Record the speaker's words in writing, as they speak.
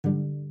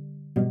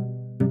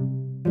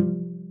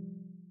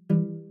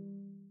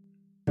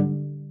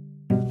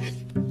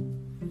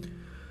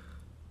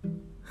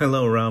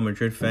Hello, Real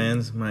Madrid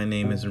fans. My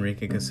name is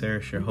Enrique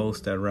Caceres, your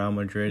host at Real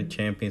Madrid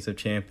Champions of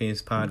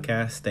Champions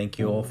podcast. Thank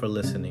you all for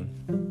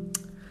listening.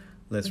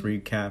 Let's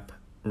recap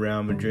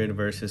Real Madrid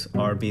versus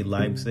RB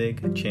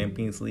Leipzig,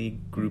 Champions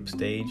League Group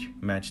Stage,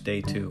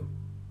 Matchday 2.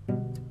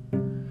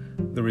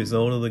 The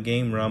result of the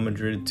game, Real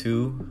Madrid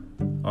 2,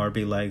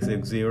 RB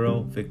Leipzig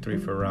 0, victory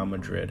for Real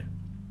Madrid.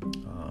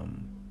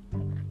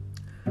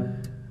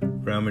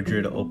 Real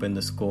Madrid opened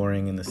the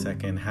scoring in the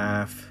second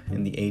half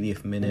in the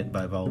 80th minute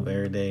by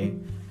Valverde.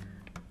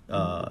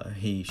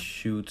 He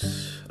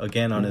shoots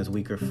again on his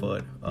weaker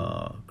foot.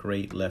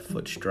 Great left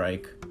foot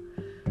strike.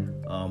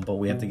 But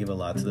we have to give a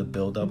lot to the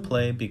build-up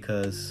play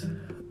because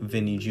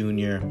Vinny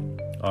Jr,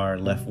 our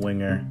left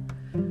winger,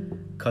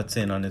 cuts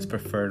in on his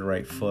preferred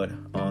right foot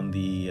on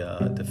the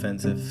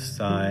defensive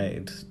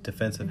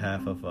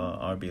half of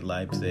RB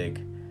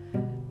Leipzig,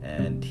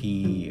 and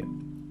he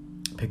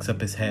picks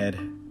up his head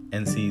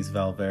and sees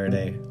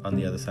Valverde on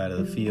the other side of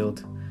the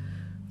field.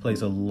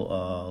 Plays a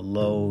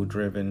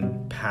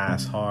low-driven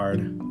pass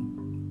hard,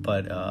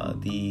 but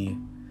the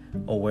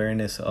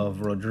awareness of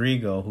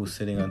Rodrigo, who's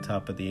sitting on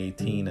top of the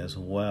 18 as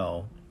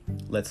well,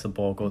 lets the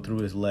ball go through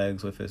his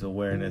legs with his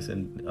awareness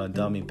and a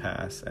dummy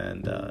pass,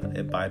 and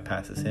it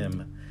bypasses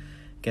him.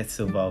 Gets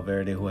to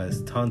Valverde, who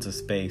has tons of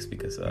space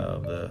because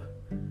of the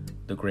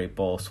great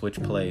ball switch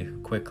play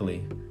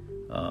quickly.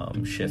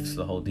 Shifts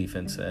the whole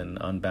defense and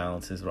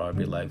unbalances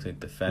RB Leipzig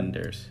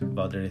defenders.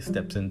 Valverde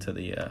steps into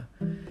the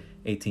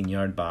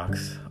 18-yard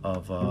box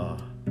of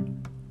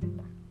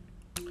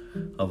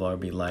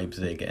RB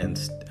Leipzig and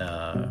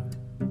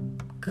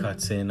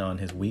cuts in on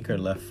his weaker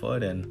left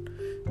foot and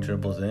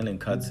dribbles in and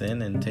cuts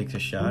in and takes a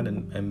shot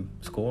and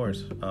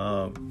scores.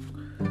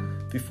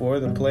 Before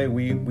the play,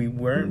 we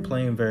weren't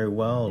playing very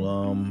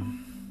well.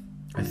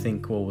 I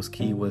think what was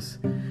key was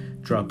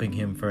dropping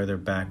him further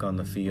back on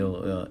the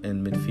field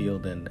in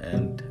midfield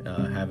and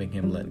having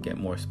him get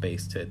more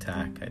space to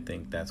attack. I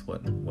think that's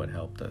what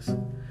helped us.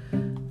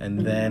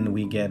 And then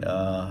we get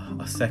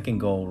a second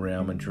goal,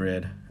 Real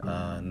Madrid,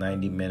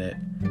 90-minute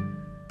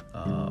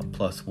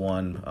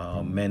 +1.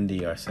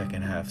 Mendy, our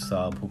second half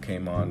sub, who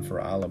came on for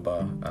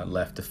Alaba,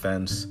 left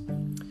defense.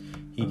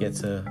 He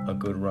gets a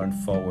good run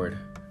forward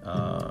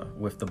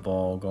with the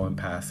ball going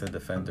past the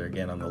defender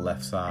again on the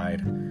left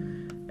side.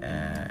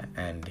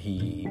 And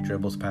he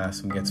dribbles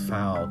past him, gets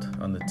fouled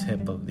on the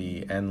tip of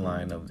the end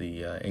line of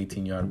the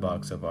 18-yard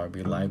box of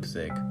RB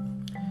Leipzig.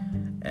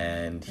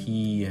 And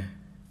he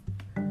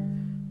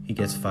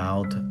gets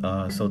fouled,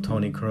 so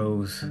Toni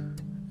Kroos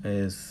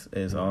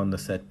is on the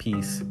set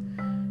piece,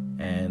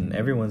 and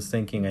everyone's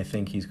thinking, I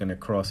think he's going to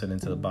cross it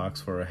into the box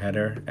for a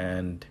header,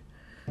 and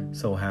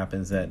so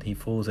happens that he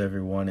fools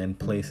everyone and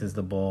places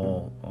the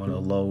ball on a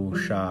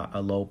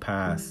low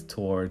pass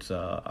towards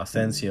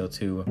Asensio,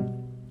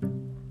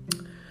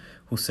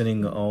 who's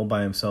sitting all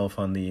by himself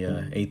on the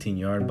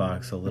 18-yard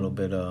box, a little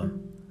bit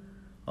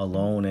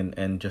alone,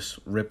 and just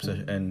rips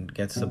and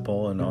gets the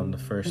ball, and on the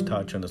first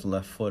touch on his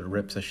left foot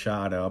rips a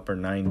shot at upper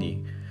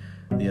 90,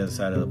 the other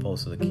side of the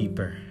post of the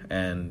keeper,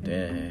 and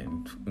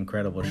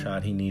incredible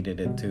shot. He needed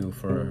it too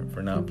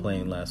for not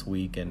playing last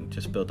week, and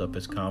just built up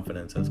his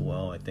confidence as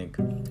well. I think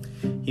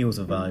he was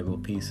a valuable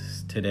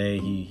piece today.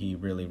 He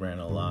really ran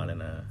a lot,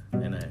 and I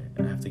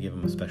have to give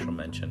him a special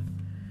mention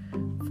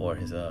for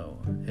his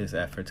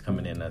efforts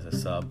coming in as a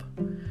sub.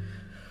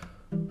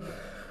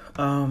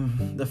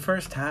 The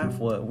first half,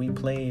 what we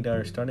played,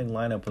 our starting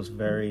lineup was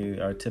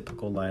our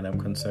typical lineup,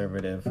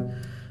 conservative.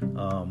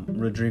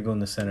 Rodrigo in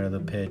the center of the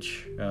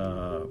pitch,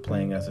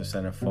 playing as a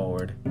center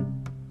forward,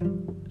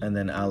 and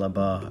then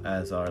Alaba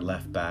as our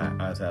left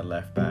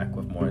back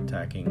with more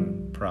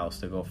attacking prowess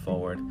to go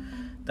forward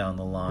down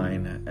the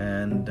line,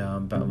 and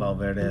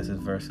Valverde as his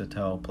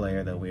versatile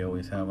player that we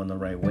always have on the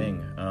right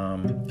wing.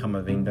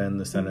 Camavinga in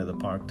the center of the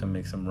park to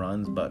make some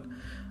runs, but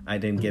I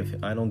don't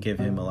give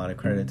him a lot of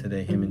credit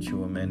today. Him and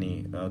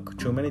Tchouaméni.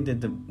 Tchouaméni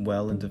did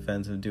well in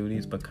defensive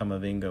duties, but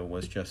Camavinga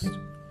was just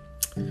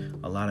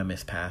a lot of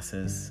missed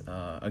passes.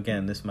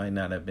 Again, this might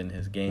not have been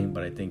his game,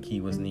 but I think he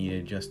was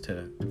needed just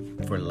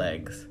for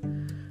legs.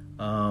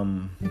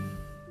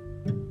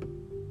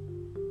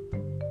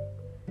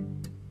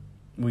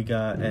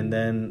 And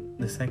then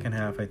the second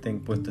half, I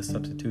think with the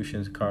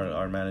substitutions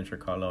our manager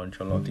Carlo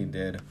Ancelotti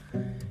did,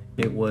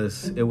 it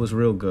was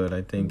real good.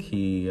 I think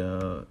he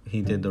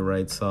did the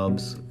right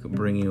subs,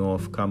 bringing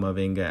off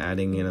Camavinga,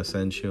 adding in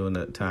Asensio in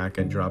attack,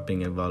 and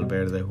dropping in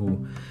Valverde,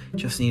 who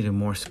just needed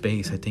more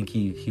space. I think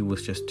he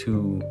was just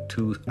too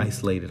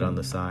isolated on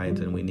the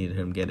sides, and we needed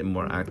him getting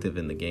more active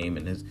in the game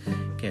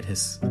and get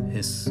his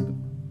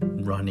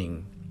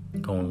running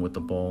going with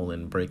the ball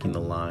and breaking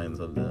the lines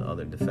of the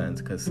other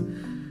defense, because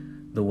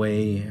the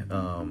way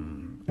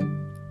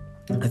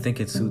I think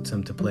it suits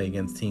him to play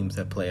against teams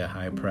that play a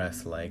high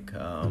press, like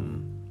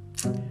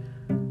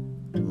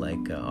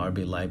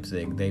RB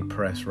Leipzig. They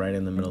press right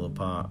in the middle of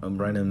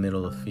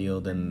the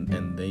field,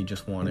 and they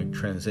just want to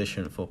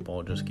transition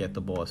football, just get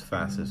the ball as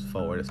fast as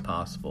forward as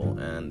possible,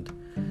 and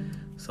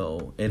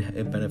so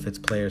it benefits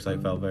players like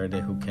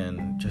Valverde, who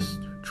can just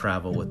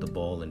travel with the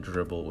ball and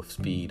dribble with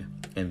speed,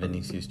 and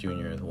Vinicius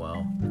Jr. as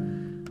well.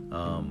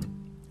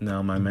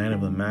 Now my man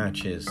of the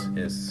match is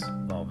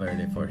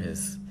Valverde for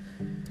his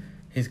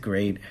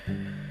grade.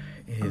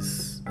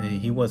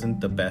 He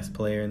wasn't the best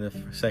player in the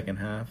second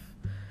half,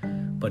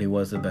 but he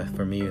was the best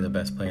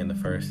player in the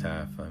first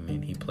half. I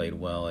mean, he played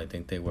well. I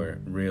think they were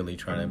really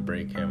trying to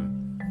break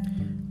him,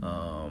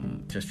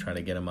 just trying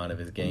to get him out of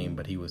his game,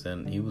 but he was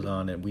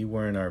on it. We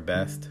weren't our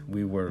best.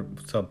 We were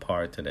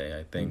subpar today,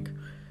 I think.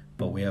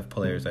 But we have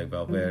players like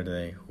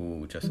Valverde,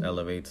 who just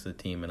elevates the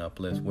team and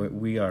uplifts.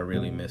 We are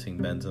really missing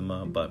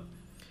Benzema, but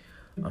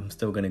I'm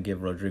still going to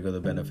give Rodrigo the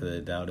benefit of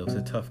the doubt. It was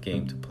a tough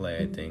game to play,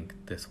 I think,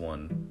 this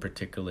one,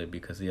 particularly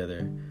because the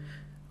other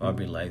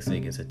RB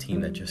Leipzig is a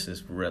team that just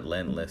is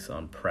relentless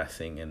on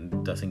pressing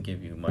and doesn't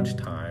give you much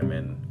time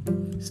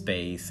and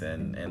space,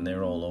 and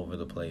they're all over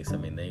the place. I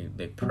mean,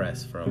 they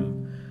press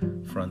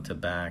from front to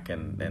back,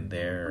 and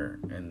they're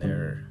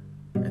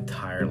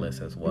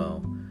tireless as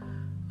well.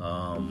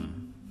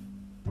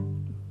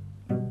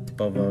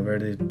 But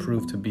Valverde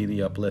proved to be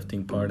the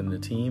uplifting part in the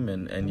team,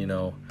 and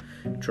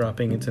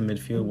dropping into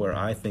midfield, where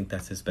I think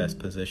that's his best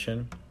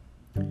position.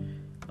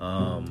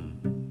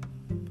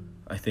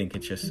 I think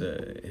it's just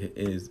it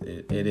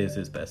is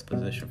his best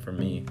position for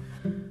me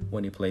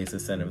when he plays the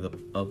center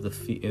of the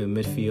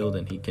midfield,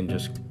 and he can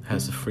just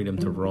has the freedom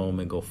to roam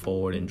and go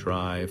forward and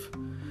drive.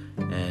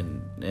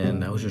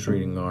 And I was just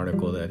reading an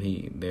article that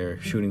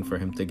they're shooting for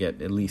him to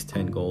get at least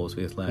 10 goals,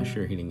 because last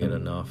year he didn't get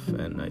enough,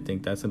 and I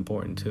think that's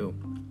important too.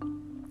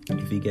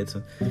 If he gets,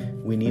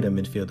 we need a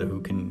midfielder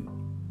who can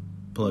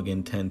plug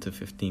in 10 to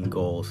 15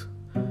 goals.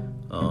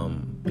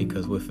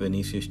 Because with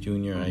Vinicius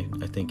Jr.,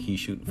 I think he's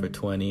shooting for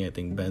 20. I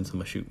think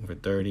Benzema shooting for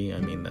 30.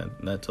 I mean,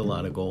 that's a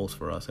lot of goals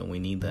for us, and we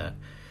need that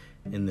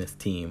in this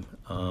team.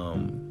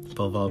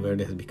 But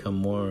Valverde has become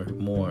more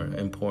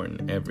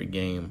important every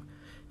game,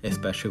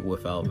 especially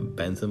without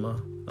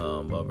Benzema.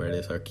 Valverde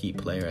is our key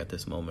player at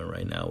this moment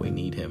right now. We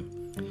need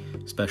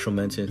him. Special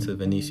mention to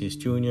Vinicius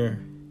Jr.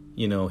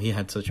 He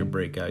had such a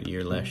breakout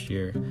year last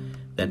year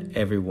that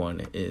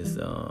everyone is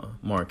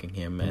marking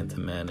him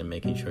man-to-man and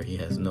making sure he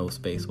has no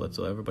space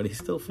whatsoever. But he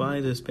still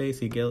finds his space.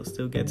 He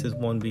still gets his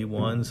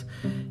 1v1s.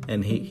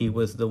 And he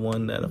was the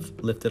one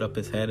that lifted up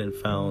his head and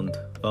found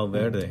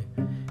Valverde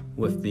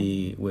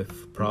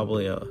with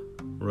probably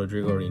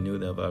Rodrigo already knew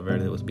that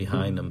Valverde was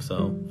behind him.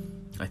 So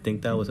I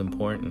think that was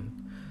important.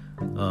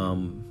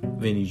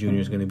 Vinny Jr.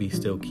 is going to be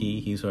still key.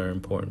 He's our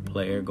important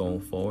player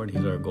going forward.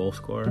 He's our goal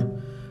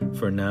scorer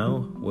for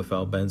now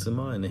without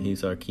Benzema, and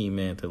he's our key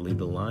man to lead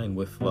the line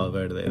with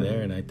Valverde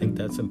there, and I think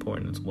that's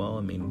important as well.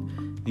 I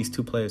mean, these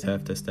two players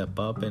have to step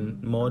up,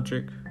 and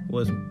Modric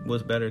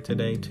was better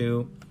today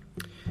too.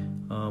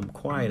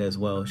 Quiet as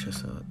well. It's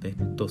just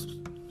those,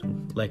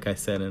 like I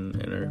said, and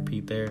I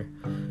repeat there,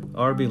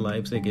 RB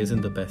Leipzig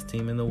isn't the best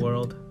team in the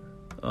world.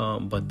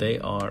 But they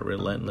are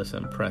relentless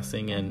and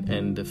pressing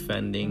and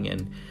defending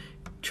and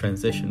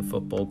transition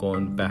football,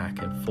 going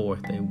back and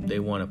forth. They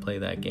want to play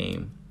that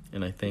game,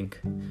 and I think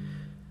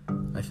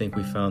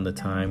we found the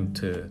time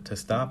to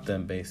stop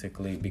them,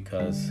 basically,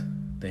 because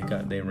they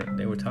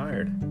were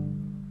tired.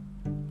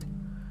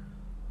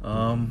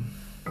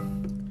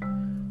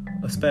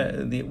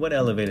 What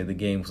elevated the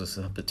game was a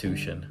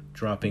substitution,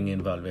 dropping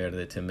in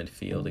Valverde to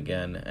midfield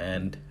again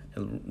and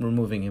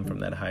removing him from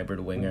that hybrid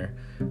winger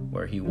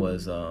where he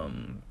was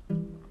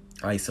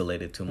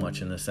isolated too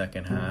much in the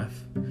second half,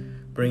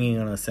 bringing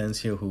on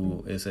Asensio,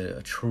 who is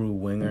a true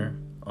winger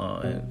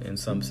in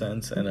some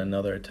sense, and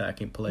another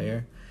attacking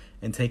player,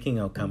 and taking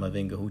out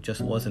Camavinga, who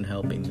just wasn't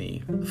helping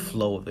the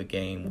flow of the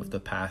game with the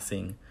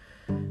passing,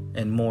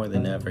 and more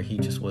than ever he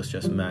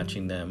was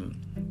matching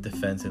them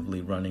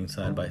defensively, running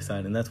side by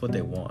side, and that's what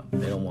they want.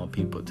 They don't want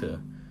people to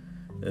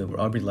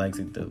RB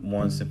Leipzig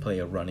wants to play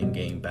a running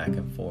game back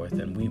and forth,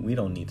 and we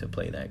don't need to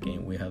play that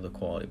game. We have the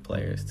quality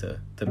players to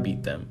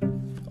beat them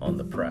on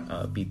the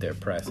beat their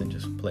press and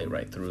just play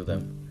right through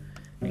them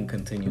and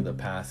continue the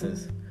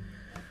passes.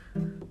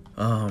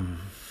 And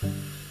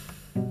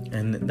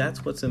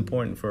that's what's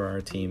important for our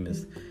team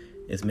is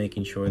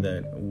making sure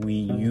that we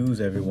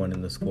use everyone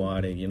in the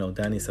squad. And,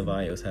 Dani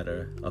Ceballos had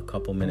a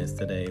couple minutes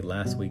today.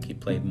 Last week he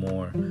played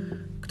more.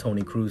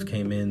 Toni Kroos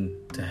came in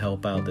to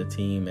help out the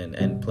team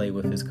and play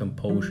with his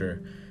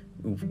composure,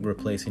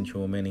 replacing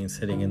Tchouaméni and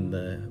sitting in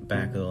the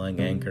back of the line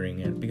anchoring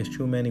it, because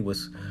Tchouaméni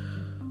was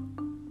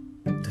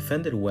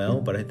defended well,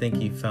 but I think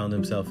he found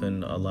himself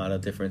in a lot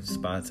of different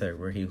spots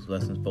where he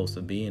wasn't supposed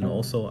to be. And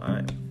also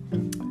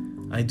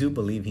I do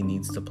believe he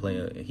needs to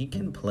he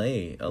can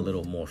play a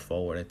little more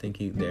forward. I think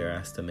they're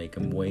asked to make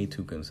him way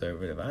too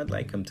conservative. I'd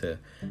like him to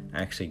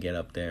actually get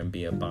up there and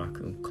be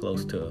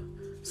close to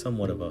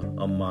somewhat of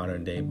a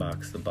modern day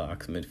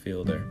box-to-box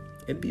midfielder.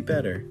 It'd be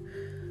better.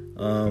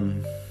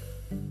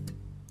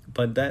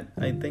 But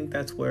I think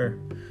that's where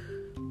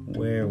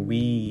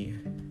we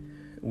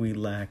we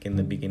lack in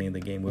the beginning of the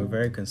game. We're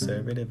very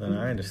conservative, and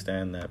I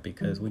understand that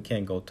because we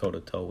can't go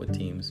toe-to-toe with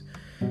teams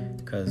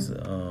because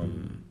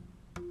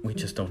we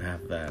just don't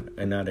have that.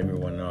 And not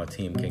everyone on our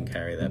team can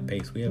carry that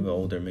pace. We have an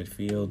older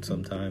midfield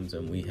sometimes,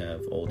 and we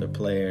have older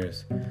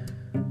players.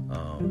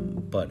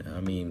 But,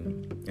 I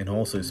mean, and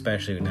also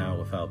especially now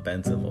without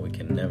Benzema, we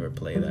can never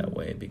play that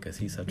way because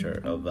he's such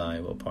a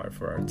valuable part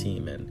for our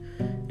team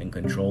and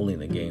controlling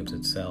the games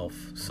itself.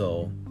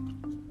 So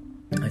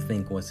I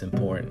think what's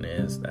important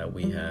is that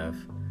we have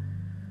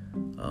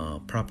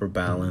proper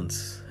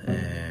balance,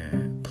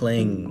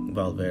 playing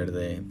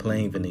Valverde,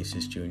 playing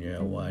Vinicius Jr.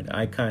 out wide.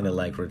 I kind of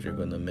like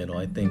Rodrigo in the middle.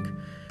 I think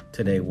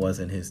today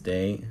wasn't his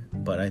day,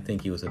 but I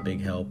think he was a big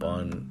help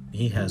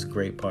he has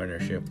great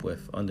partnership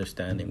with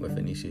understanding with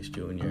Vinicius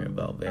Jr. and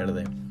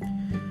Valverde.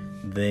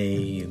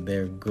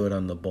 They're good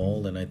on the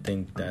ball, and I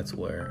think that's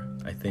where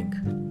I think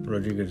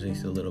Rodrigo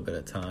needs a little bit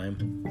of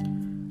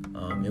time.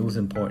 It was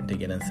important to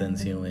get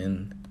Asensio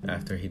in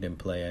after he didn't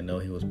play. I know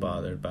he was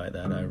bothered by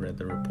that. I read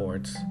the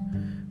reports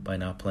by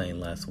not playing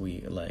last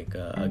week,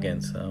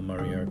 against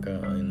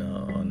Mallorca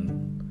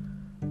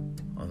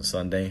on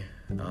Sunday.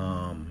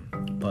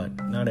 But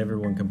not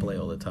everyone can play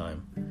all the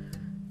time.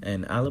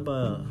 And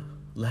Alaba,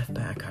 left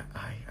back,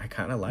 I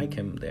kind of like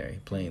him there,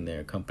 playing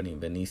there, accompanying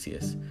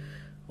Vinicius.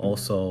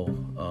 Also,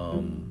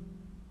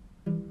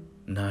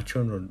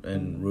 Nacho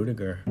and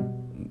Rudiger,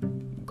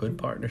 good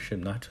partnership.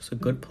 Nacho's a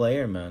good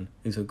player, man.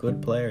 He's a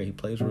good player. He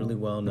plays really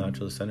well. Nacho,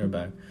 the center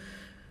back.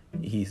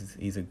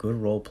 He's a good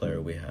role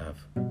player we have.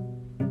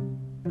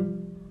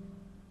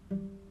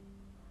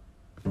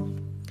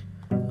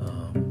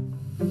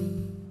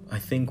 I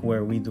think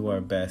where we do our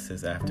best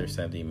is after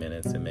 70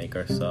 minutes and make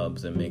our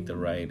subs and make the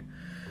right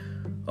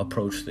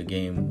approach to the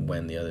game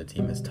when the other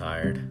team is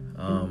tired.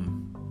 I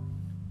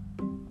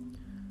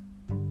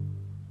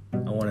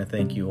want to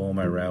thank you, all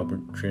my Real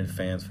Madrid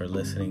fans, for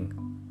listening.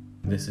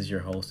 This is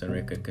your host,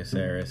 Enrique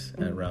Caceres,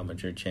 at Real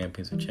Madrid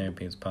Champions of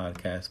Champions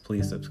podcast.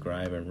 Please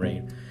subscribe and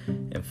rate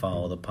and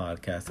follow the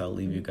podcast. I'll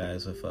leave you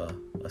guys with a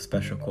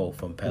special quote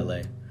from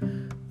Pele.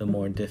 The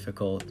more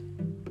difficult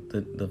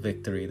the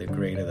victory, the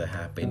greater the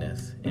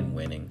happiness in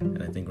winning.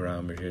 And I think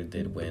Real Madrid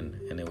did win,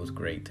 and it was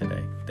great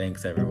today.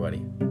 Thanks, everybody.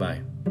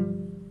 Bye.